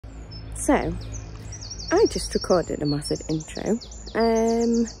So I just recorded a massive intro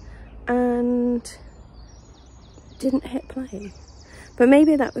and didn't hit play, but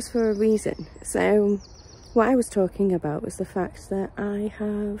maybe that was for a reason. So what I was talking about was the fact that I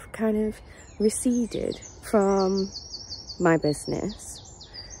have kind of receded from my business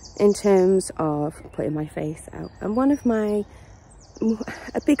in terms of putting my face out, and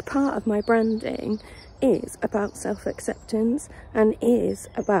a big part of my branding is about self-acceptance and is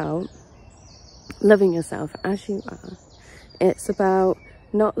about loving yourself as you are. It's about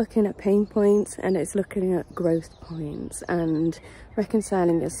not looking at pain points, and it's looking at growth points and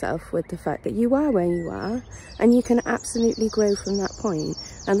reconciling yourself with the fact that you are where you are and you can absolutely grow from that point,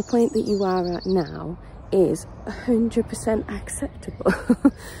 and the point that you are at now is 100% acceptable.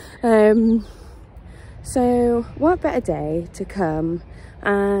 So what better day to come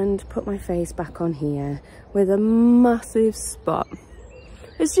and put my face back on here with a massive spot.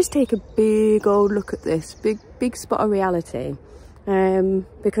 Let's just take a big old look at this big spot of reality,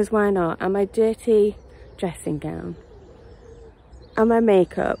 because why not? And my dirty dressing gown and my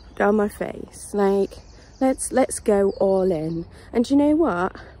makeup down my face, like let's go all in. And you know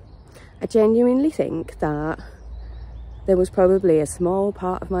what, I genuinely think that there was probably a small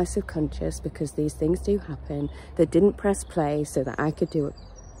part of my subconscious, because these things do happen, that didn't press play so that I could do a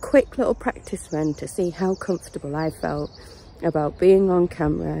quick little practice run to see how comfortable I felt about being on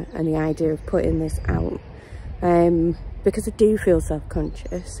camera and the idea of putting this out. Because I do feel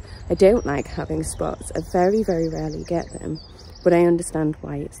self-conscious. I don't like having spots. I very, very rarely get them, but I understand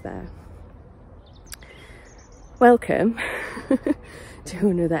why it's there. Welcome to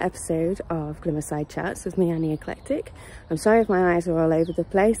another episode of Glimmer Side Chats with me, Annie Eclectic. I'm sorry if my eyes are all over the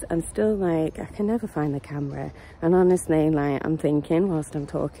place. I'm still like, I can never find the camera. And honestly, like, I'm thinking whilst I'm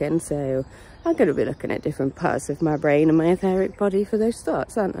talking, so I'm going to be looking at different parts of my brain and my etheric body for those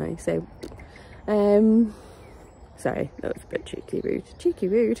thoughts, aren't I? So, sorry, that was a bit cheeky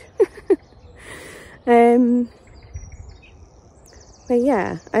rude. But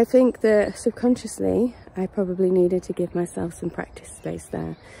yeah, I think that subconsciously I probably needed to give myself some practice space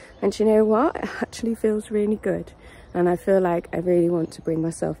there. And you know what? It actually feels really good. And I feel like I really want to bring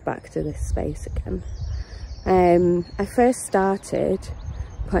myself back to this space again. I first started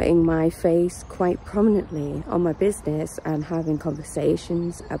putting my face quite prominently on my business and having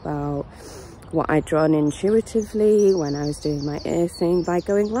conversations about what I'd drawn intuitively when I was doing my earthing by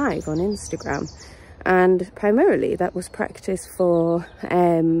going live on Instagram. And primarily that was practice for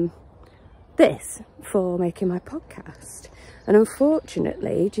for making my podcast. And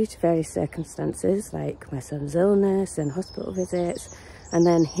unfortunately, due to various circumstances like my son's illness and hospital visits, and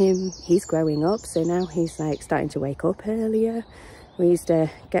then he's growing up, so now he's like starting to wake up earlier. We used to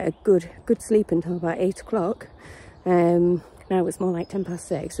get a good sleep until about 8 o'clock. Now it's more like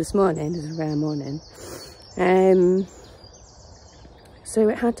 6:10. This morning is a rare morning. So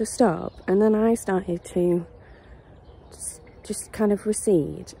it had to stop, and then I started to just kind of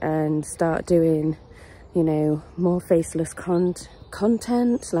recede and start doing, you know, more faceless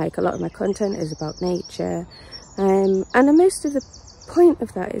content. Like, a lot of my content is about nature, and the most of the point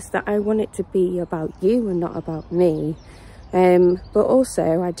of that is that I want it to be about you and not about me. But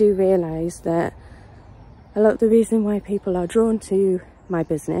also I do realise that a lot of the reason why people are drawn to my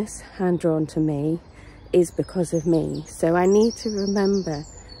business and drawn to me is because of me. So I need to remember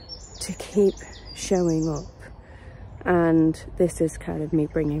to keep showing up, and this is kind of me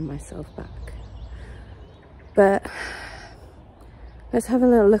bringing myself back. But let's have a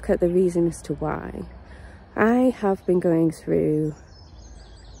little look at the reason as to why. I have been going through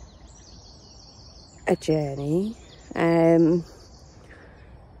a journey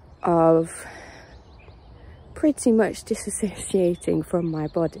of pretty much disassociating from my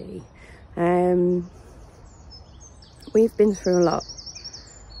body. We've been through a lot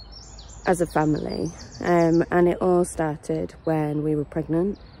as a family, and it all started when we were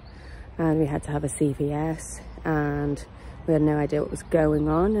pregnant and we had to have a CVS, and we had no idea what was going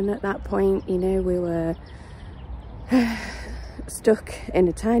on. And at that point, you know, we were stuck in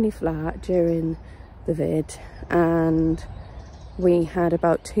a tiny flat during the vid, and we had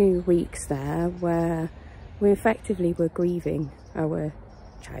about 2 weeks there where we effectively were grieving our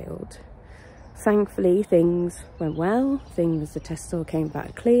child. Thankfully, things went well. The tests all came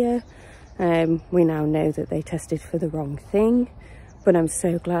back clear. We now know that they tested for the wrong thing, but I'm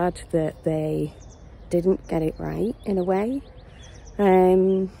so glad that they didn't get it right in a way.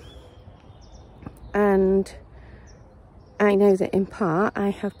 And I know that in part I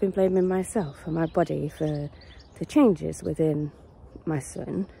have been blaming myself and my body for the changes within my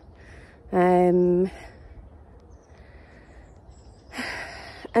son.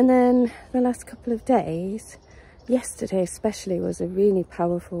 And then the last couple of days, yesterday especially, was a really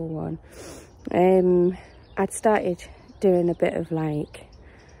powerful one. I'd started doing a bit of like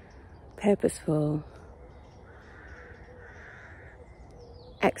purposeful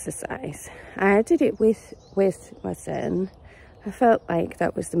exercise. I did it with my son. I felt like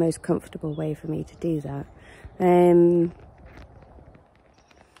that was the most comfortable way for me to do that.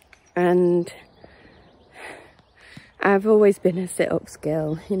 And I've always been a sit-up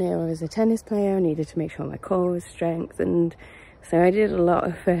girl. You know, I was a tennis player. I needed to make sure my core was strengthened. So I did a lot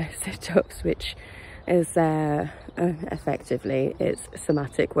of sit-ups, which is effectively, it's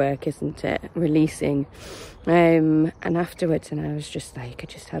somatic work, isn't it? Releasing. And afterwards, and I was just like, I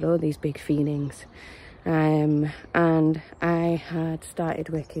just had all these big feelings. And I had started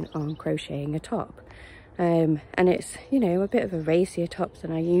working on crocheting a top. And it's, you know, a bit of a racier top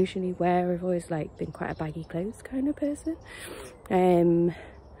than I usually wear. I've always like been quite a baggy clothes kind of person. And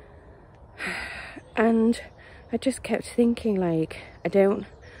I just kept thinking, like, I don't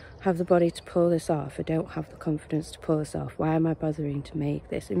have the body to pull this off. I don't have the confidence to pull this off. Why am I bothering to make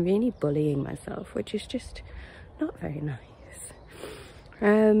this? And really bullying myself, which is just not very nice.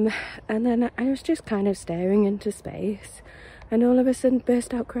 And then I was just kind of staring into space, and all of a sudden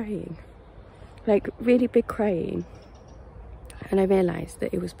burst out crying. Like really big crying. And I realised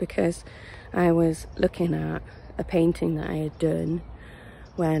that it was because I was looking at a painting that I had done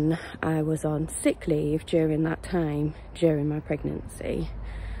when I was on sick leave during that time, during my pregnancy.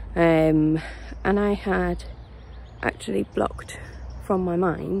 And I had actually blocked from my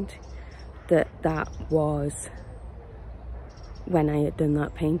mind that that was when I had done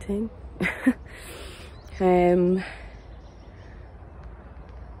that painting. And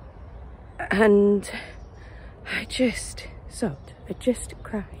I just sobbed. I just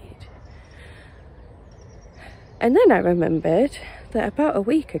cried. And then I remembered that about a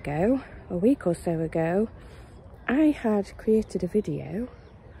week or so ago, I had created a video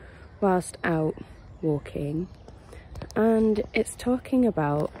whilst out walking, and it's talking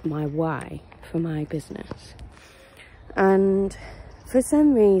about my why for my business. And for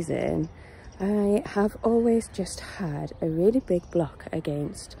some reason, I have always just had a really big block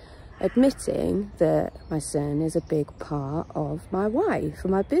against admitting that my son is a big part of my why for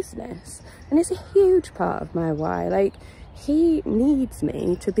my business. And it's a huge part of my why. Like, he needs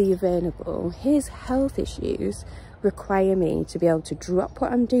me to be available. His health issues require me to be able to drop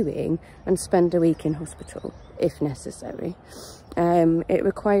what I'm doing and spend a week in hospital if necessary. It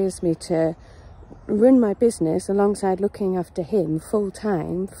requires me to run my business alongside looking after him full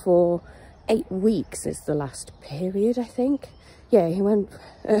time for 8 weeks is the last period, I think. Yeah, he went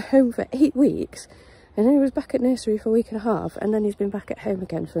home for 8 weeks, and then he was back at nursery for a week and a half, and then he's been back at home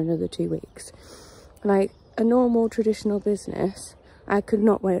again for another 2 weeks. Like a normal traditional business, I could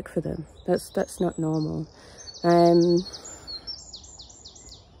not work for them. That's not normal.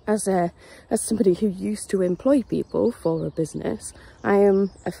 As somebody who used to employ people for a business, I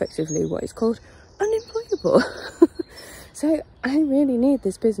am effectively what is called unemployable. So I really need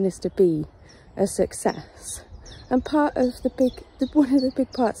this business to be a success. And part of one of the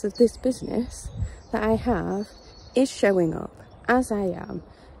big parts of this business that I have is showing up as I am.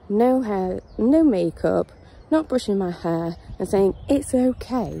 No hair, no makeup, not brushing my hair, and saying it's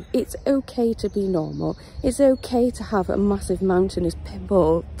okay. It's okay to be normal. It's okay to have a massive mountainous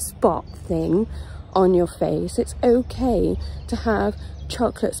pimple spot thing on your face. It's okay to have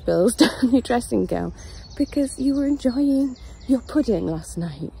chocolate spills down your dressing gown because you were enjoying your pudding last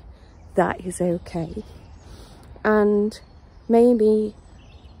night. That is okay. And maybe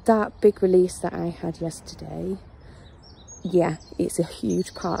that big release that I had yesterday, yeah, it's a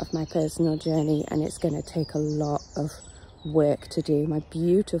huge part of my personal journey, and it's going to take a lot of work to do. My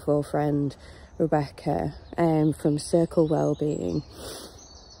beautiful friend Rebecca from Circle Wellbeing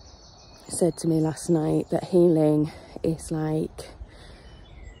said to me last night that healing is like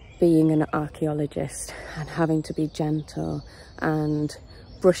being an archaeologist and having to be gentle and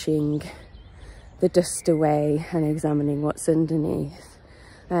brushing the dust away and examining what's underneath.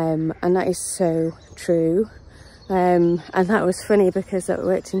 And that is so true. And that was funny because that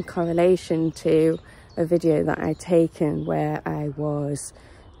worked in correlation to a video that I'd taken where I was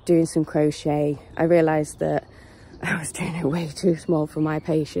doing some crochet. I realised that I was doing it way too small for my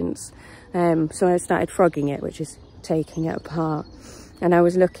patience. So I started frogging it, which is taking it apart. And I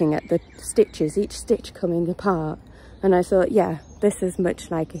was looking at the stitches, each stitch coming apart. And I thought, yeah, this is much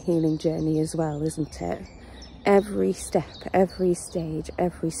like a healing journey as well, isn't it? Every step, every stage,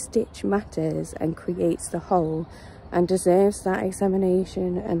 every stitch matters and creates the whole and deserves that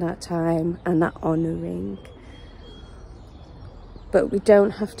examination and that time and that honouring. But we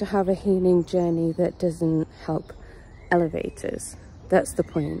don't have to have a healing journey that doesn't help elevate us. That's the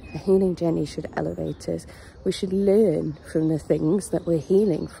point. A healing journey should elevate us. We should learn from the things that we're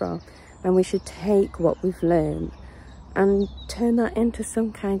healing from, and we should take what we've learned and turn that into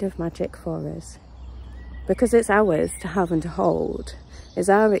some kind of magic for us. Because it's ours to have and to hold. It's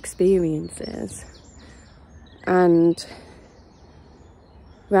our experiences. And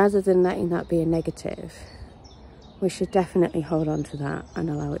rather than letting that be a negative, we should definitely hold on to that and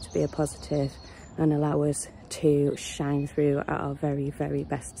allow it to be a positive and allow us to shine through at our very, very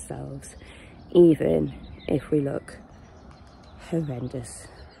best selves, even if we look horrendous,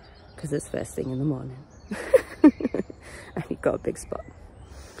 because it's first thing in the morning and you've got a big spot.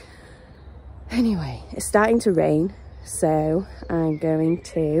 Anyway, it's starting to rain, so I'm going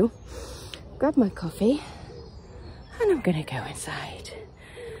to grab my coffee and I'm going to go inside.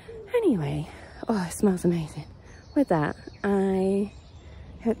 Anyway, oh, it smells amazing. With that, I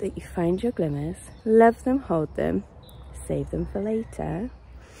hope that you find your glimmers, love them, hold them, save them for later,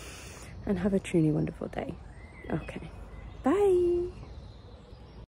 and have a truly wonderful day. Okay, bye.